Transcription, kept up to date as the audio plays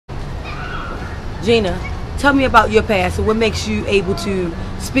Gina, tell me about your past and what makes you able to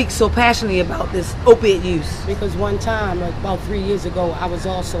speak so passionately about this opiate use. Because one time, about 3 years ago, I was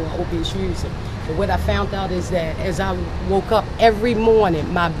also an opiate user. But what I found out is that as I woke up every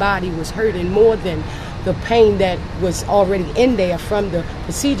morning, my body was hurting more than the pain that was already in there from the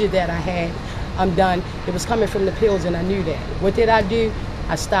procedure that I had done. It was coming from the pills, and I knew that. What did I do?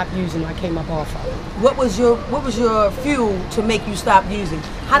 I stopped using. I came up off of it. What was your fuel to make you stop using?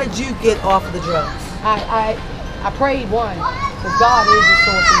 How did you get off of the drugs? I prayed, one, because God is the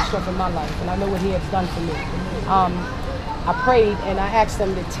source and the strength of my life, and I know what He has done for me. I prayed and I asked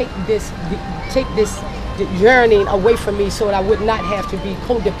them to take this yearning away from me so that I would not have to be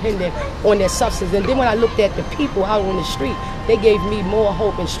codependent on their substance. And then when I looked at the people out on the street, they gave me more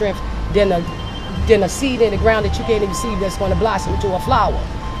hope and strength than a seed in the ground that you can't even see that's going to blossom into a flower.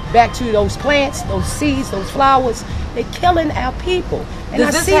 Back to those plants, those seeds, those flowers, they're killing our people. And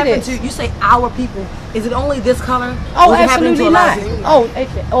Does this happen to you? Say our people. Is it only this color? Oh, absolutely not.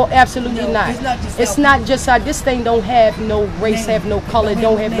 Oh, absolutely not. It's not just this thing don't have no race, have no color,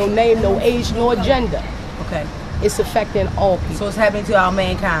 don't have no name, no age, no agenda. Okay. It's affecting all people. So it's happening to our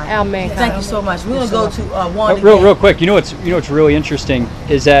mankind. Our mankind. Thank you so much. We're gonna go to one. Real quick. You know what's really interesting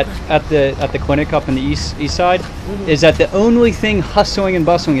is that at the clinic up in the east side, is that the only thing hustling and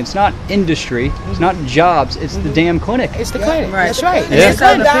bustling. It's not industry. It's not jobs. It's the damn clinic. It's the clinic. Right. That's right. Yeah.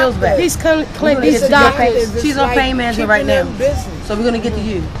 Selling the pills back. He's clinic. He's doctors. She's on pain management right now. So we're gonna get to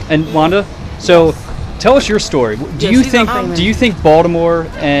you. And Wanda, so tell us your story. Do you think Baltimore,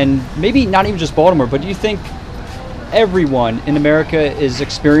 and maybe not even just Baltimore, but do you think everyone in America is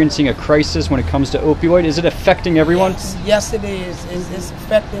experiencing a crisis when it comes to opioid? Is it affecting everyone? Yes, it is. It's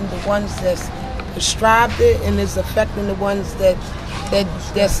affecting the ones that's prescribed it, and it's affecting the ones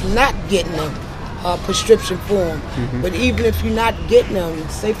that's not getting them prescription form. But even if you're not getting them,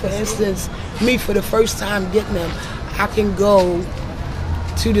 say for instance, me for the first time getting them, I can go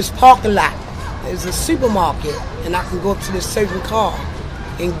to this parking lot. There's a supermarket, and I can go up to this certain car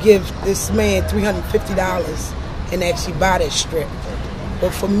and give this man $350 and actually buy that strip.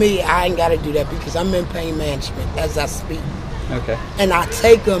 But for me, I ain't got to do that because I'm in pain management as I speak. Okay. And I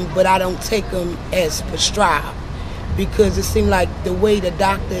take them, but I don't take them as prescribed because it seems like the way the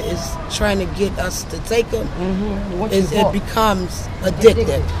doctor is trying to get us to take them, it becomes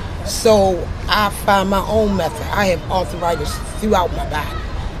addictive. So I find my own method. I have arthritis throughout my body.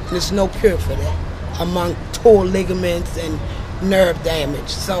 There's no cure for that among torn ligaments and nerve damage.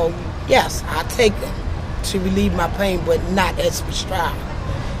 So yes, I take them to relieve my pain, but not as prescribed.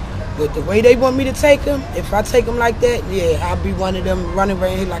 But the way they want me to take them, if I take them like that, yeah, I'll be one of them running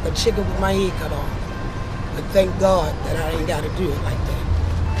around here like a chicken with my head cut off. But thank God that I ain't got to do it like that.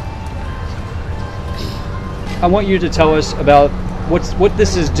 I want you to tell us about what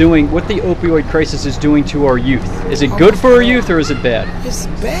this is doing, what the opioid crisis is doing to our youth. Is it good for our youth or is it bad? It's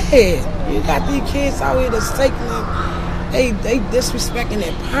bad. You got these kids out here that's taking them, they disrespecting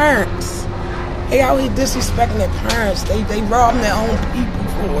their parents. They out here disrespecting their parents. They robbing their own people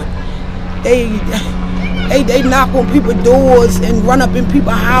for it. They knock on people's doors and run up in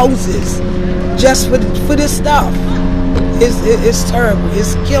people's houses just for this stuff. It's terrible.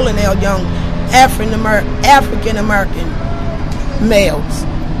 It's killing our young African American males.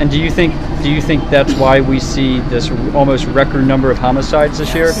 And do you think that's why we see this almost record number of homicides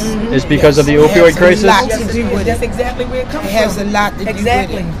this year? Is because of the opioid crisis? That's exactly where it comes from. It has a lot to do with it.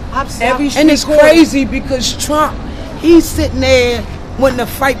 Exactly. And it's crazy because Trump, he's sitting there wanting to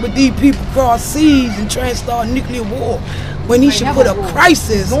fight with these people across seas and trying to start nuclear war when he should put a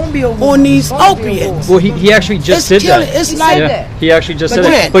crisis on these opiates. Well, he actually just did that. It's like he actually just said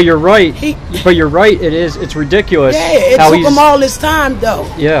that. But you're right. It's ridiculous. Yeah, it took him all this time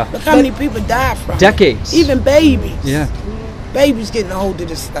though. Yeah. Look how many people died from decades. It. Even babies. Yeah. Babies getting a hold of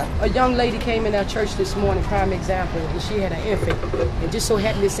this stuff. A young lady came in our church this morning, prime example, and she had an infant. And just so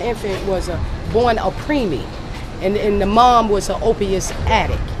happened this infant was born a preemie. And the mom was an opiate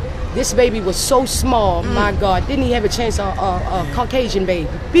addict. This baby was so small, my God, didn't he have a chance, a Caucasian baby,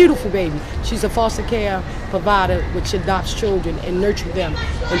 beautiful baby. She's a foster care provider which adopts children and nurtures them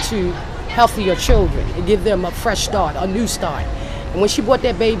into healthier children and give them a fresh start, a new start. And when she brought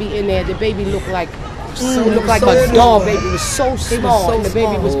that baby in there, the baby looked like a doll baby. It was so small, and the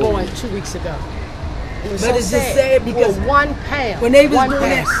baby was born 2 weeks ago. But it's just sad because £1 pound. When they was doing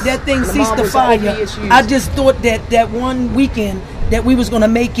that thing ceased the fire, I just thought that one weekend that we was gonna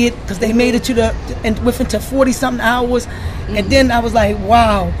make it because they made it within 40-something hours, and then I was like,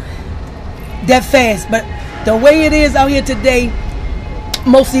 wow, that fast. But the way it is out here today,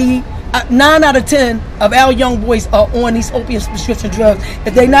 mostly 9 out of 10 of our young boys are on these opiate prescription drugs.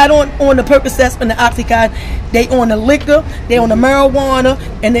 If they're not on the Percocets and the Oxycontin, they on the liquor, they on the marijuana,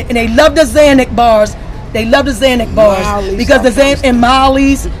 and they love the Xanax bars. They love the Xanax bars Molly's, because the Xanax and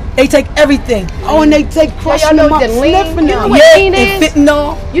Molly's, they take everything. Oh, and they take crushing know them up, the lean- sniffing you know them. what Yeah, lean and is?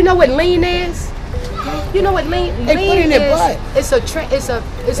 fentanyl. You know what lean is? You know what lean, They lean put it in their is? butt. It's a it's a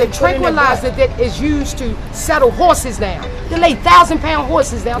their tranquilizer that is used to settle horses down. They lay 1,000-pound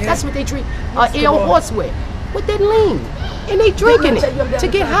horses down. That's what they treat ill horse with that lean, and they drinking it to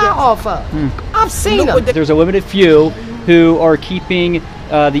get high off of. I've seen them. There's a limited few who are keeping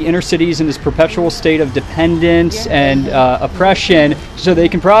the inner cities in this perpetual state of dependence and oppression so they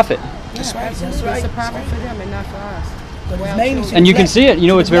can profit. That's right. It's a profit for them and not for us. And you can see it. You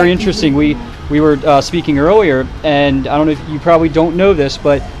know, it's very interesting. We were speaking earlier, and I don't know if you probably don't know this,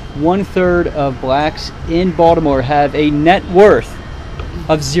 but 1/3 of blacks in Baltimore have a net worth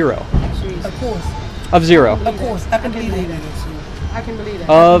of zero. Of course. Of zero. Of course. I can believe that. I can believe that.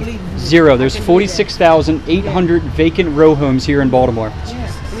 Of zero. There's 46,800 vacant row homes here in Baltimore. Isn't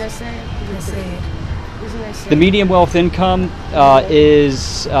that sad? Isn't that sad? The median wealth income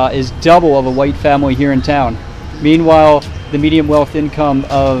is double of a white family here in town. Meanwhile, the median wealth income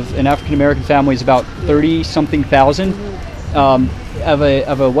of an African American family is about 30-something thousand. Of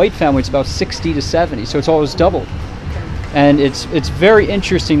a white family, it's about 60 to 70. So it's almost doubled. And it's very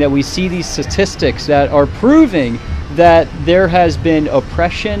interesting that we see these statistics that are proving that there has been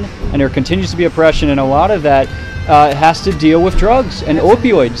oppression and there continues to be oppression, and a lot of that has to deal with drugs and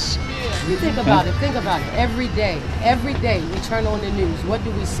opioids. You think about it. Think about it. Every day we turn on the news. What do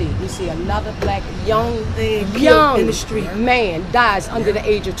we see? We see another black young in the street. man dies under the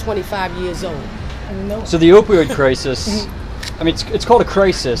age of 25 years old. So the opioid crisis, I mean, it's called a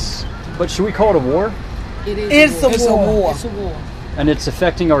crisis, but should we call it a war? It is. It's a war. It's a war. And it's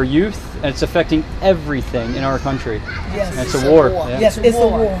affecting our youth, and it's affecting everything in our country. Yes. And it's a war. Yeah. Yes, it's a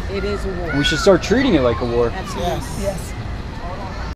war. It is a war. We should start treating it like a war. Absolutely. Yes.